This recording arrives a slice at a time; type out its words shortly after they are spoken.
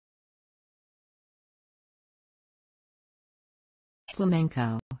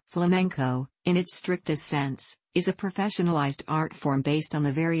Flamenco. Flamenco, in its strictest sense, is a professionalized art form based on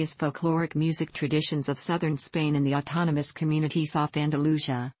the various folkloric music traditions of southern Spain and the autonomous communities of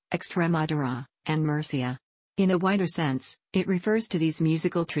Andalusia, Extremadura, and Murcia. In a wider sense, it refers to these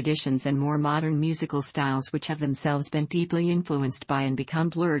musical traditions and more modern musical styles which have themselves been deeply influenced by and become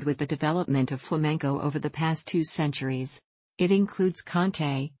blurred with the development of flamenco over the past 2 centuries. It includes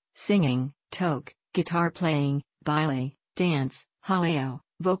cante, singing, toque, guitar playing, baile, dance, jaleo,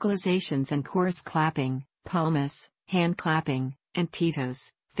 vocalizations and chorus clapping, palmas, hand clapping, and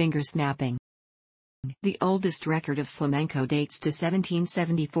pitos, finger snapping. The oldest record of flamenco dates to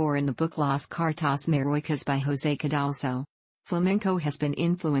 1774 in the book Las Cartas Marruecas by José Cadalso. Flamenco has been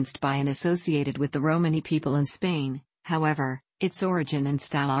influenced by and associated with the Romani people in Spain, however, its origin and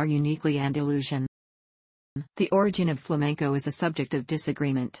style are uniquely Andalusian. The origin of flamenco is a subject of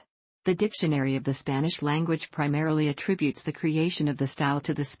disagreement. The Dictionary of the Spanish language primarily attributes the creation of the style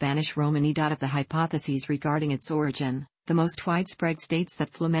to the Spanish Romani. Of the hypotheses regarding its origin, the most widespread states that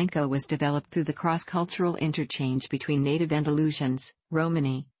flamenco was developed through the cross-cultural interchange between native Andalusians,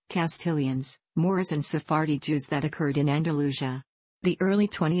 Romani, Castilians, Moors and Sephardi Jews that occurred in Andalusia. The early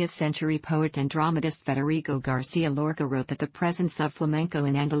 20th century poet and dramatist Federico García Lorca wrote that the presence of flamenco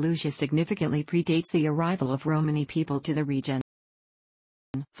in Andalusia significantly predates the arrival of Romani people to the region.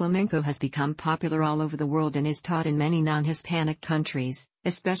 Flamenco has become popular all over the world and is taught in many non-Hispanic countries,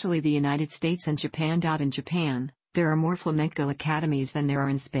 especially the United States and Japan. In Japan, there are more flamenco academies than there are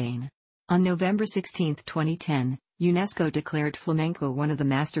in Spain. On November 16, 2010, UNESCO declared flamenco one of the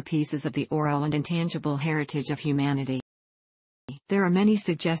masterpieces of the oral and intangible heritage of humanity. There are many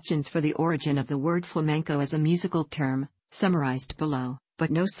suggestions for the origin of the word flamenco as a musical term, summarized below, but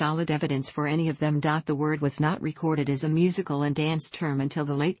no solid evidence for any of them. The word was not recorded as a musical and dance term until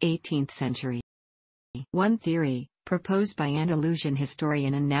the late 18th century. One theory, proposed by Andalusian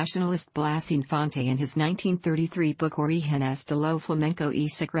historian and nationalist Blas Infante in his 1933 book Orígenes de lo Flamenco y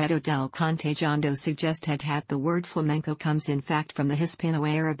Secreto del Cante Jondo, suggests that the word flamenco comes in fact from the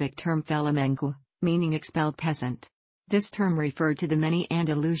Hispano-Arabic term flamenco, meaning expelled peasant. This term referred to the many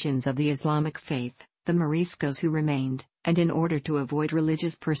Andalusians of the Islamic faith, the Moriscos who remained, and in order to avoid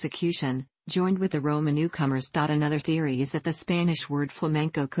religious persecution, joined with the Roman newcomers. Another theory is that the Spanish word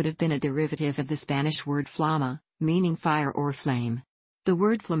flamenco could have been a derivative of the Spanish word flama, meaning fire or flame. The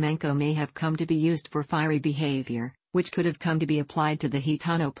word flamenco may have come to be used for fiery behavior, which could have come to be applied to the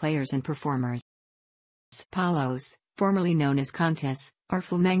Gitano players and performers. Palos, formerly known as cantes, are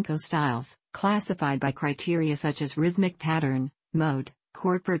flamenco styles, classified by criteria such as rhythmic pattern, mode,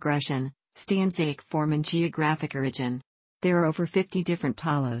 chord progression, stanzaic form and geographic origin. There are over 50 different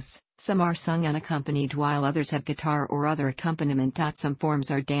palos, some are sung unaccompanied while others have guitar or other accompaniment. Some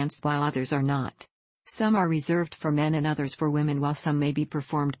forms are danced while others are not. Some are reserved for men and others for women, while some may be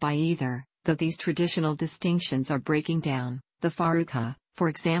performed by either, though these traditional distinctions are breaking down. The farruca, for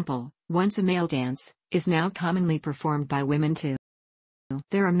example, once a male dance, is now commonly performed by women too.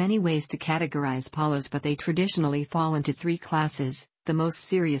 There are many ways to categorize palos, but they traditionally fall into 3 classes. The most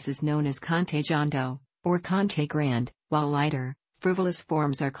serious is known as cante jondo, or cante grande, while lighter, frivolous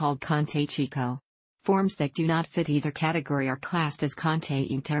forms are called cante chico. Forms that do not fit either category are classed as cante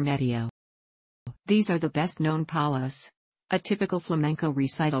intermedio. These are the best-known palos. A typical flamenco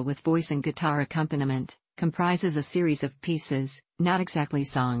recital with voice and guitar accompaniment comprises a series of pieces, not exactly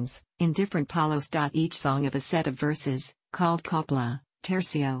songs, in different palos. Each song of a set of verses, called copla,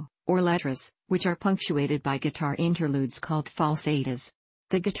 tercio, or letras, which are punctuated by guitar interludes called falsetas.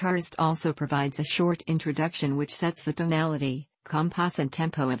 The guitarist also provides a short introduction which sets the tonality, compás and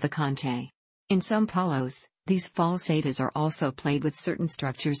tempo of the cante. In some palos, these falsetas are also played with certain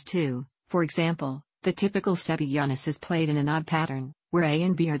structures too. For example, the typical sevillanas is played in an odd pattern, where A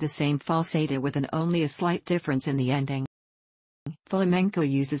and B are the same falseta with only a slight difference in the ending. Flamenco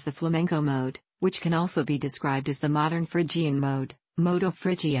uses the flamenco mode, which can also be described as the modern Phrygian mode, modo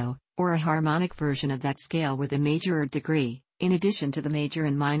frigio, or a harmonic version of that scale with a majored degree, in addition to the major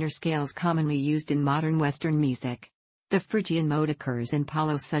and minor scales commonly used in modern Western music. The Phrygian mode occurs in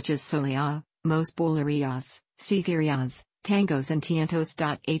palos such as soleá, mos bolerías, seguirias, tangos and tientos.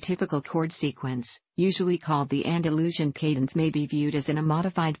 A typical chord sequence, usually called the Andalusian cadence, may be viewed as in a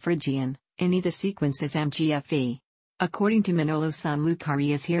modified Phrygian. In the sequence is MGFE. According to Manolo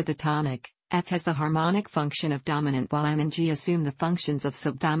Sanlúcar, is here the tonic. F has the harmonic function of dominant while M and G assume the functions of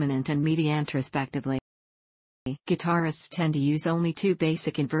subdominant and mediant respectively. Guitarists tend to use only 2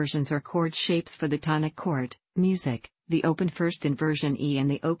 basic inversions or chord shapes for the tonic chord, music, the open first inversion E and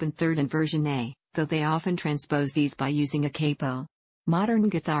the open third inversion A, though they often transpose these by using a capo. Modern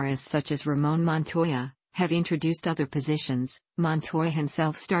guitarists such as Ramon Montoya, have introduced other positions. Montoya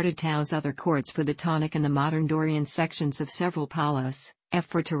himself started Tao's other chords for the tonic and the modern Dorian sections of several palos, F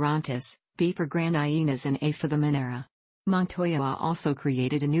for Tarantus, B for Granainas and A for the Minera. Montoya also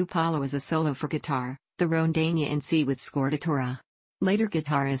created a new palo as a solo for guitar, the Rondania in C with scordatura. Later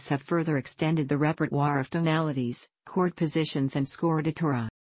guitarists have further extended the repertoire of tonalities, chord positions and scordatura.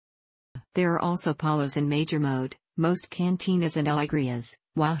 There are also palos in major mode, most cantinas and alegrias,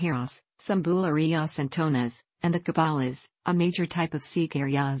 guajiras, some bulerías and tonas, and the cabales, a major type of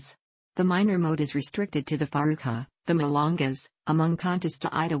siquerías. The minor mode is restricted to the farruca, the milongas, among cantes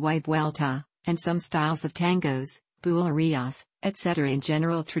de ida y vuelta, and some styles of tangos, bulerías, etc. In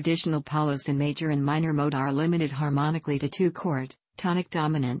general, traditional palos in major and minor mode are limited harmonically to two-chord, tonic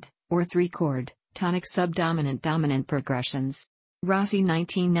dominant, or three-chord, tonic subdominant dominant progressions. Rossi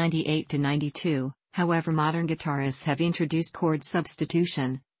 1998-92, however modern guitarists have introduced chord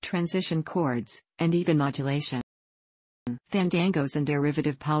substitution, transition chords, and even modulation. Fandangos and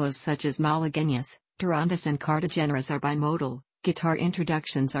derivative palos such as malagueñas, tarantas and cartageneras are bimodal. Guitar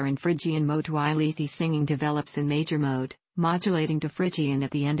introductions are in Phrygian mode while Lethi singing develops in major mode, modulating to Phrygian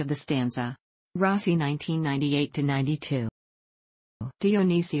at the end of the stanza. Rossi 1998-92.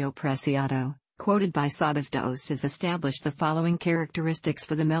 Dionisio Preciado, quoted by Sabas dos, has established the following characteristics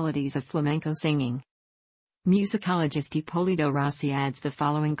for the melodies of flamenco singing. Musicologist Ippolito Rossi adds the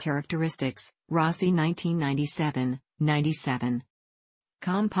following characteristics. Rossi 1997.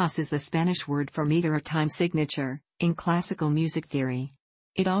 Compás is the Spanish word for meter or time signature, in classical music theory.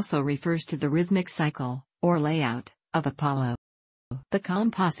 It also refers to the rhythmic cycle, or layout, of a palo. The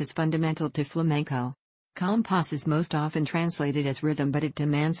compás is fundamental to flamenco. Compás is most often translated as rhythm, but it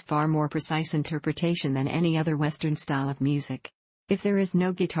demands far more precise interpretation than any other Western style of music. If there is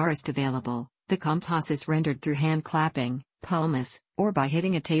no guitarist available, the compás is rendered through hand clapping, palmas, or by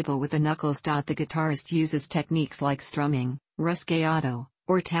hitting a table with the knuckles. The guitarist uses techniques like strumming, rusqueado,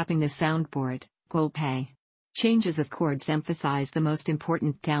 or tapping the soundboard, golpe. Changes of chords emphasize the most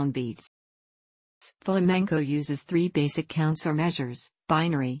important downbeats. Flamenco uses three basic counts or measures: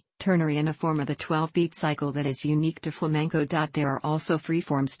 binary, ternary, and a form of the 12-beat cycle that is unique to flamenco. There are also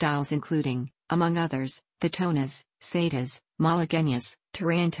freeform styles including, among others, the tonas, setas, malagueñas,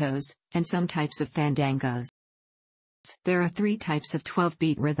 tarantos, and some types of fandangos. There are three types of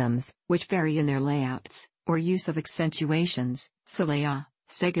 12-beat rhythms, which vary in their layouts, or use of accentuations: solea,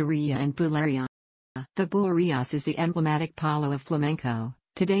 seguirilla and bulería. The bulerías is the emblematic palo of flamenco.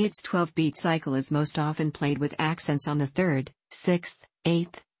 Today its 12-beat cycle is most often played with accents on the 3rd, 6th,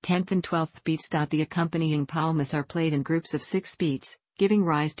 8th, 10th and 12th beats. The accompanying palmas are played in groups of 6 beats, giving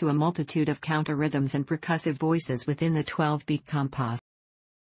rise to a multitude of counter rhythms and percussive voices within the 12-beat compás.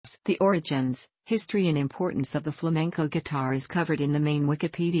 The origins, history and importance of the flamenco guitar is covered in the main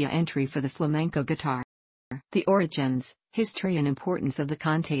Wikipedia entry for the flamenco guitar. The origins, history and importance of the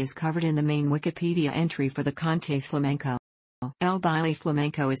cante is covered in the main Wikipedia entry for the cante flamenco. El baile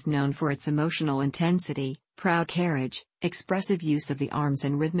flamenco is known for its emotional intensity, proud carriage, expressive use of the arms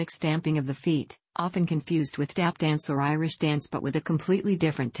and rhythmic stamping of the feet, often confused with tap dance or Irish dance but with a completely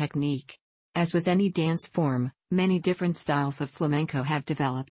different technique. As with any dance form, many different styles of flamenco have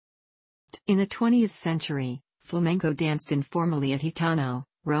developed. In the 20th century, flamenco danced informally at Gitano,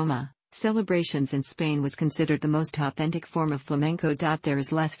 Roma, celebrations in Spain was considered the most authentic form of flamenco. There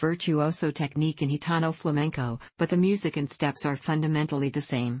is less virtuoso technique in Gitano flamenco, but the music and steps are fundamentally the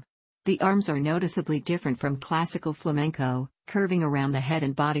same. The arms are noticeably different from classical flamenco, curving around the head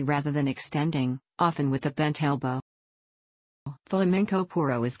and body rather than extending, often with a bent elbow. Flamenco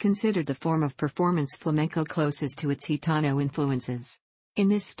puro is considered the form of performance flamenco closest to its Gitano influences. In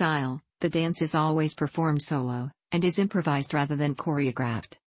this style, the dance is always performed solo, and is improvised rather than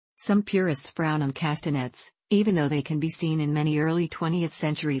choreographed. Some purists frown on castanets, even though they can be seen in many early 20th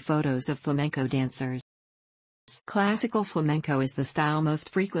century photos of flamenco dancers. Classical flamenco is the style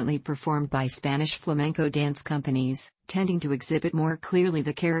most frequently performed by Spanish flamenco dance companies, tending to exhibit more clearly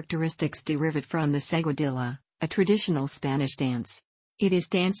the characteristics derived from the seguidilla, a traditional Spanish dance. It is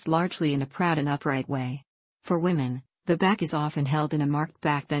danced largely in a proud and upright way. For women, the back is often held in a marked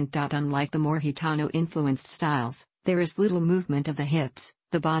back bend. Unlike the more Gitano-influenced styles, there is little movement of the hips,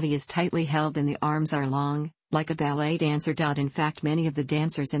 the body is tightly held and the arms are long, like a ballet dancer. In fact, many of the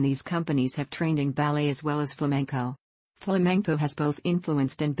dancers in these companies have trained in ballet as well as flamenco. Flamenco has both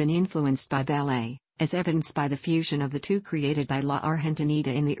influenced and been influenced by ballet, as evidenced by the fusion of the two created by La Argentinita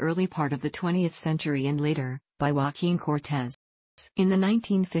in the early part of the 20th century and later, by Joaquin Cortez. In the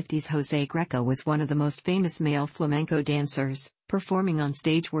 1950s, José Greco was one of the most famous male flamenco dancers, performing on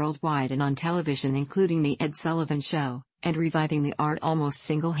stage worldwide and on television including The Ed Sullivan Show, and reviving the art almost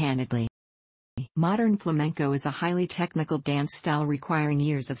single-handedly. Modern flamenco is a highly technical dance style requiring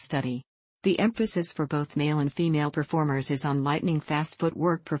years of study. The emphasis for both male and female performers is on lightning-fast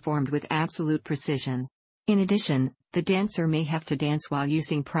footwork performed with absolute precision. In addition, the dancer may have to dance while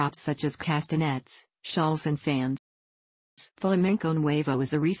using props such as castanets, shawls and fans. Flamenco Nuevo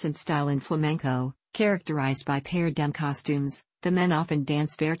is a recent style in flamenco, characterized by paired dance costumes. The men often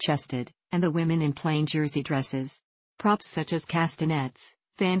dance bare-chested, and the women in plain jersey dresses. Props such as castanets,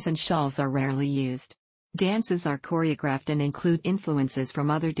 fans and shawls are rarely used. Dances are choreographed and include influences from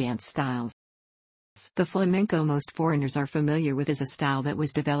other dance styles. The flamenco most foreigners are familiar with is a style that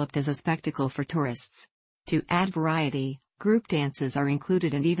was developed as a spectacle for tourists. To add variety, group dances are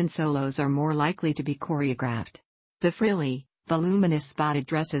included and even solos are more likely to be choreographed. The frilly, voluminous spotted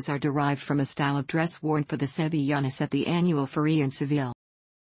dresses are derived from a style of dress worn for the Sevillanas at the annual Feria in Seville.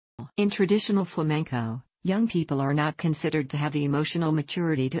 In traditional flamenco, young people are not considered to have the emotional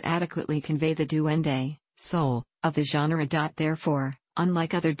maturity to adequately convey the duende, soul, of the genre. Therefore,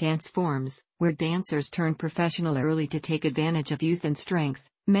 unlike other dance forms, where dancers turn professional early to take advantage of youth and strength,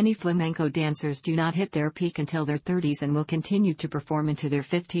 many flamenco dancers do not hit their peak until their 30s and will continue to perform into their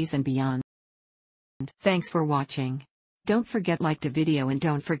 50s and beyond. Thanks for watching. Don't forget to like the video and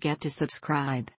don't forget to subscribe.